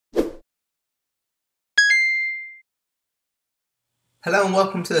Hello and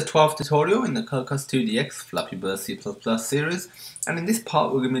welcome to the 12th tutorial in the Cocos2d-x Flappy C++ series, and in this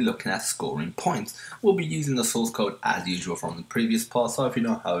part we're going to be looking at scoring points. We'll be using the source code as usual from the previous part, so if you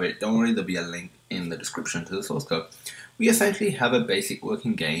don't have it, don't worry, there'll be a link in the description to the source code. We essentially have a basic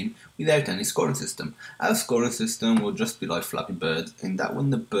working game without any scoring system. Our scoring system will just be like Flappy Birds, in that when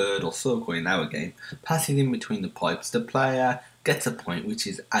the bird or circle in our game passes in between the pipes, the player gets a point which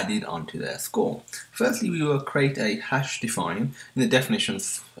is added onto their score. Firstly, we will create a hash define in the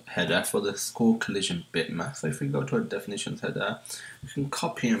definitions header for the score collision bitmap. So if we go to our definitions header, we can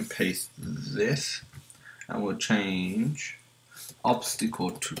copy and paste this, and we'll change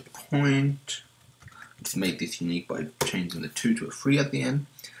obstacle to point. Let's make this unique by changing the 2 to a 3 at the end.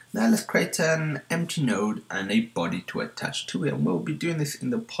 Now let's create an empty node and a body to attach to it, and we'll be doing this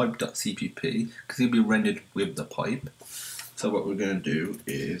in the pipe.cpp because it'll be rendered with the pipe. So what we're going to do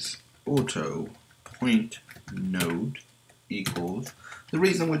is auto point node equals. The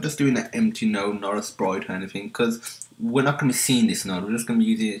reason we're just doing an empty node, not a sprite or anything, because we're not going to be seeing this node. We're just going to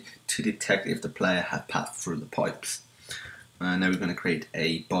be using it to detect if the player has passed through the pipes. And now we're going to create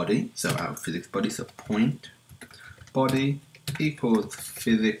a body, so our physics body, so point body equals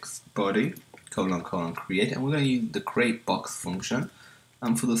physics body colon create, and we're going to use the create box function.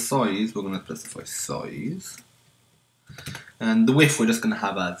 And for the size, we're going to specify size. And the width we're just going to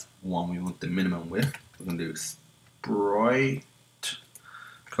have as 1, we want the minimum width. We're going to do sprite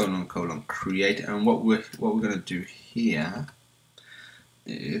colon create, and what we're going to do here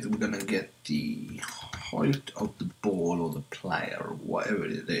is we're going to get the height of the ball or the player or whatever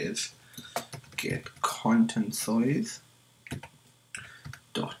it is, get content size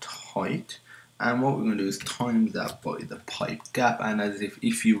dot height, and what we're going to do is times that by the pipe gap. And as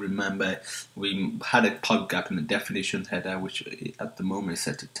if you remember, we had a pipe gap in the definitions header, which at the moment is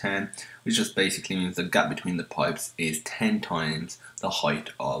set to 10, which just basically means the gap between the pipes is 10 times the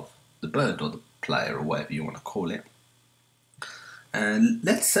height of the bird or the player or whatever you want to call it. And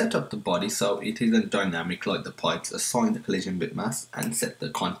let's set up the body so it isn't dynamic like the pipes. Assign the collision bit mass and set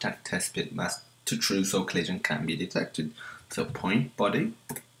the contact test bit mass to true so collision can be detected. So point body,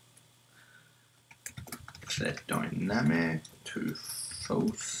 set dynamic to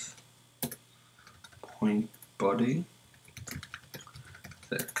false, point body,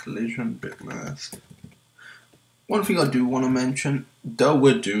 set collision bit mass. One thing I do want to mention, though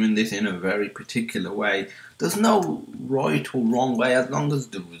we're doing this in a very particular way, there's no right or wrong way as long as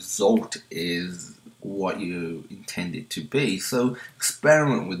the result is what you intend it to be. So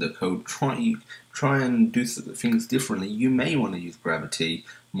experiment with the code, try and do things differently. You may want to use gravity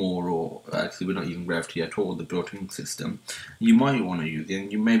more, or actually we're not using gravity at all, the built-in system. You might want to use it,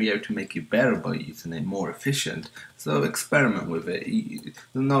 and you may be able to make it better by using it more efficient. So experiment with it. There's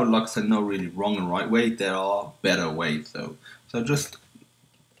no, like I said, no really wrong and right way. There are better ways though. So just,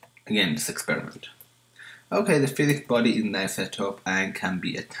 again, just experiment. Okay, the physics body is now set up and can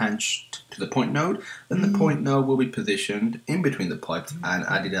be attached to the point node. Then the point node will be positioned in between the pipes and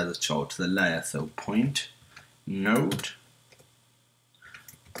added as a child to the layer. So point node,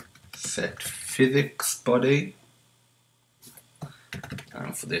 set physics body,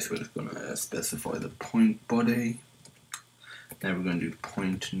 and for this we're just going to specify the point body. Now we're going to do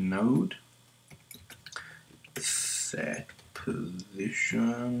point node, set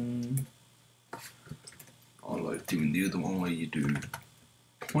position. I like doing the other one where you do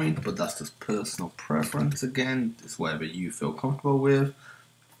point, but that's just personal preference again. It's whatever you feel comfortable with.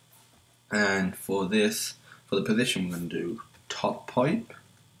 And for this, for the position, we're going to do top pipe,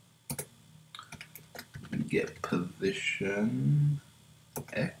 get position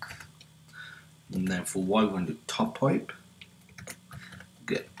X, and then for Y, we're going to do top pipe,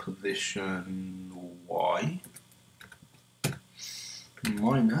 get position Y,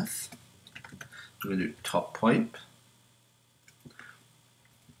 minus, we're going to do top pipe,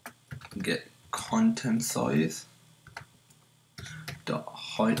 get content size dot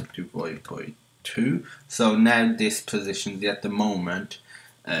height divided by 2. So now this position at the moment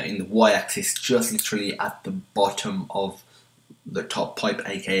in the y-axis just literally at the bottom of the top pipe,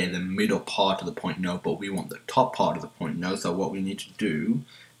 aka the middle part of the point node, but we want the top part of the point node. So what we need to do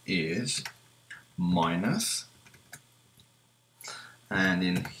is minus, and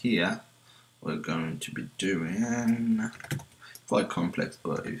in here we're going to be doing quite complex,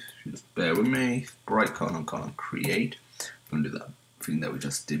 but if you just bear with me, sprite colon create. I'm going to do that thing that we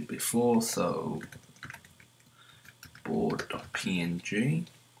just did before, so board.png,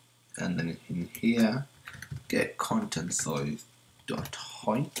 and then in here get content size dot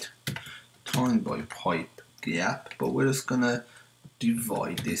height times by pipe gap, but we're just going to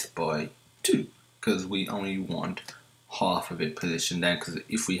divide this by 2 because we only want half of it positioned down, because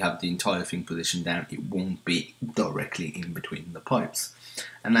if we have the entire thing positioned down, it won't be directly in between the pipes.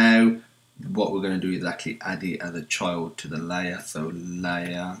 And now what we're going to do is actually add it as a child to the layer. So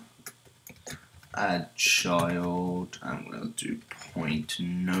layer, add child, I'm going to do point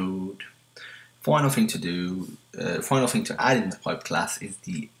node. Final thing to add in the pipe class is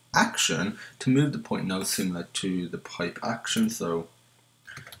the action to move the point node, similar to the pipe action. So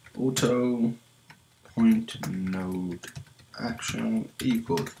auto point node action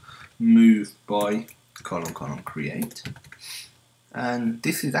equals move by colon create, and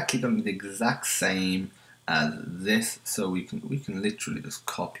this is actually going to be the exact same as this, so we can literally just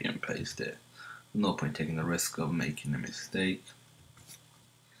copy and paste it. No point taking the risk of making a mistake.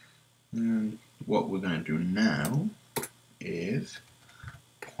 And what we're going to do now is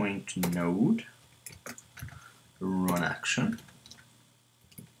point node run action,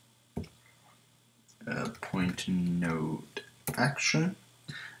 point node action,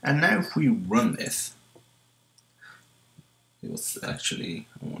 and now if we run this, it was actually,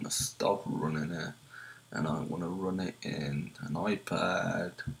 I want to stop running it and I want to run it in an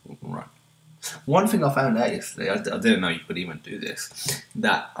iPad. Run. One thing I found out yesterday, I didn't know you could even do this,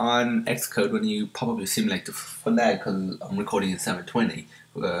 that on Xcode, when you pop up a simulator, for now, because I'm recording in 720,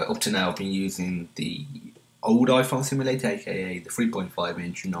 up to now I've been using the old iPhone simulator, aka the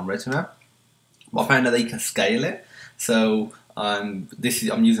 3.5-inch non-retina. But I found that they can scale it, so I'm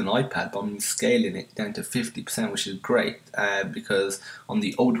using an iPad, but I'm scaling it down to 50%, which is great, because on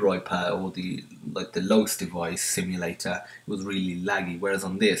the older iPad or the lowest device simulator, it was really laggy, whereas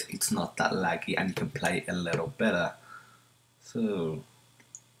on this it's not that laggy and you can play a little better. So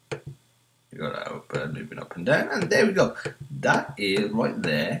you got to open, moving up and down, and there we go. That is right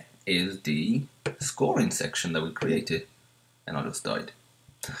there is the scoring section that we created, and I just died.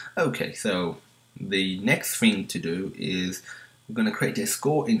 Okay, so the next thing to do is we're going to create a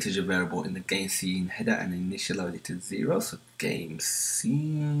score integer variable in the game scene header and initialize it to 0. So game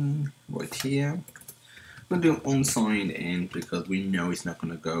scene right here. We're going to do unsigned int because we know it's not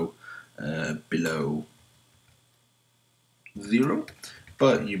going to go below 0.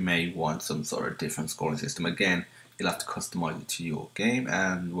 But you may want some sort of different scoring system. Again, you'll have to customize it to your game,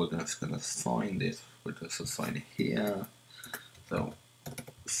 and we're just going to assign this. We're just assign it here. So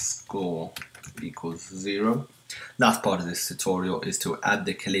score equals 0. Last part of this tutorial is to add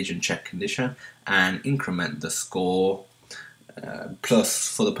the collision check condition and increment the score. Plus,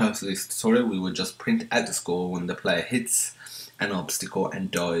 for the purpose of this tutorial, we will just print out the score when the player hits an obstacle and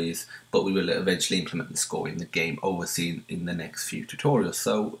dies, but we will eventually implement the score in the game overseen in the next few tutorials.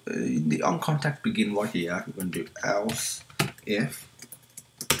 So the onContact begin right here. We're going to do else if,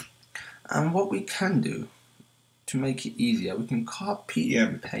 and what we can do to make it easier, we can copy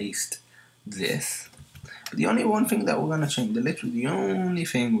and paste this. But the only one thing that we're going to change, literally the only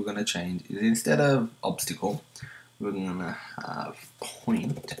thing we're going to change is, instead of obstacle, we're going to have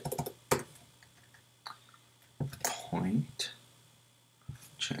point,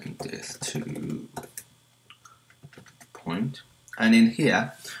 change this to point, and in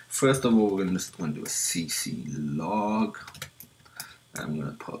here, first of all, we're just going to do a cc log, and I'm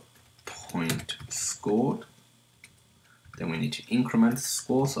going to put point scored. Then we need to increment the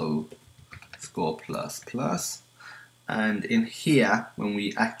score, so score plus plus, and in here, when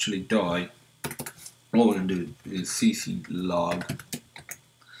we actually die, what we're going to do is cc log,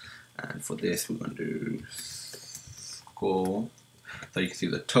 and for this we're going to do score, so you can see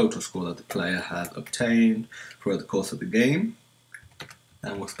the total score that the player has obtained throughout the course of the game,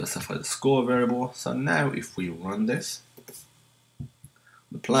 and we'll specify the score variable. So now if we run this,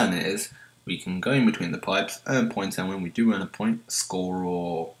 the plan is we can go in between the pipes, earn points, and when we do earn a point, a score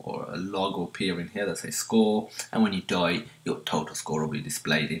or a log will appear in here that says score, and when you die, your total score will be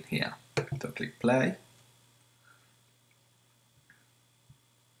displayed in here. So click play.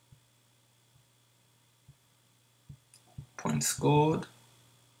 Point scored.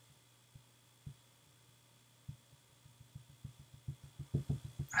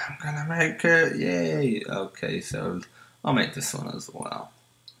 I'm gonna make it, yay! Okay, so I'll make this one as well.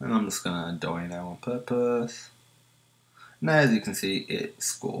 And I'm just gonna die now on purpose. Now, as you can see, it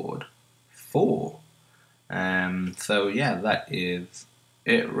scored 4. So yeah, that is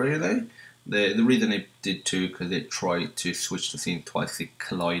it really. The reason it did too, because it tried to switch the scene twice. It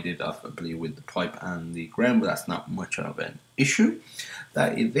collided, I believe, with the pipe and the ground, but that's not much of an issue.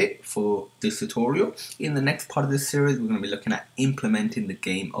 That is it for this tutorial. In the next part of this series, we're going to be looking at implementing the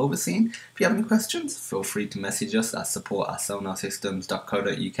game over scene. If you have any questions, feel free to message us at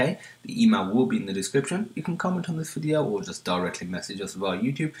support@sonarsystems.co.uk. The email will be in the description. You can comment on this video or just directly message us via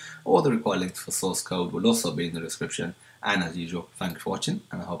YouTube. All the required links for source code will also be in the description. And as usual, thank you for watching,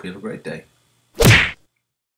 and I hope you have a great day.